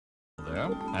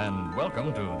there, and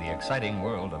welcome to the exciting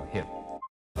world of hip.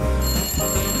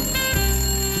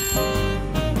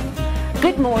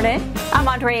 Good morning. I'm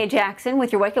Andrea Jackson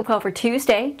with your wake-up call for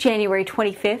Tuesday, January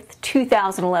 25th,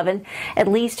 2011. At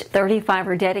least 35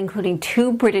 are dead, including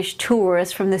 2 British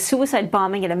tourists from the suicide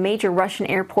bombing at a major Russian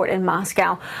airport in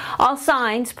Moscow. All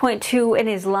signs point to an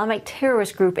Islamic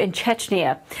terrorist group in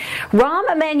Chechnya. Rahm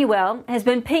Emanuel has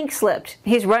been pink-slipped.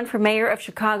 His run for mayor of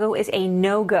Chicago is a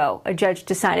no-go. A judge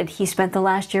decided he spent the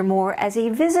last year more as a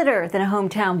visitor than a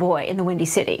hometown boy in the Windy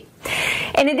City.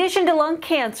 In addition to lung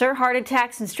cancer, heart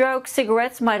attacks, and strokes,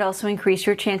 cigarettes might also increase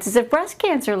your chances of breast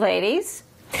cancer, ladies.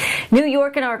 New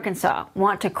York and Arkansas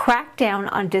want to crack down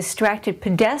on distracted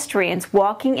pedestrians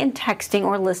walking and texting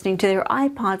or listening to their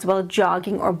iPods while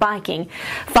jogging or biking.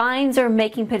 Fines or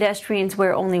making pedestrians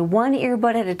wear only one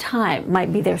earbud at a time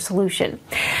might be their solution.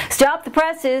 Stop the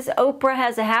presses. Oprah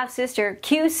has a half-sister.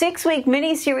 Cue 6-week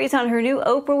miniseries on her new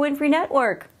Oprah Winfrey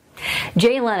Network.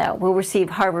 Jay Leno will receive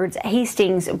Harvard's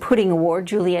Hastings Pudding Award.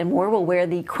 Julianne Moore will wear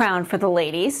the crown for the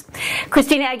ladies.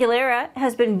 Christina Aguilera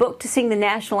has been booked to sing the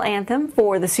national anthem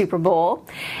for the Super Bowl.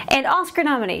 And Oscar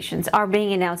nominations are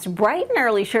being announced bright and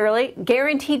early, Shirley.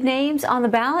 Guaranteed names on the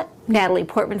ballot: Natalie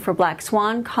Portman for Black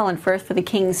Swan, Colin Firth for The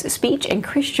King's Speech, and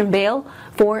Christian Bale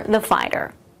for The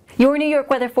Fighter. Your New York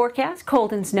weather forecast: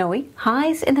 cold and snowy,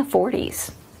 highs in the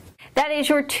 40s. That is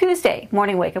your Tuesday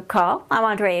morning wake-up call. I'm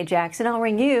Andrea Jackson. I'll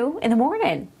ring you in the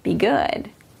morning. Be good.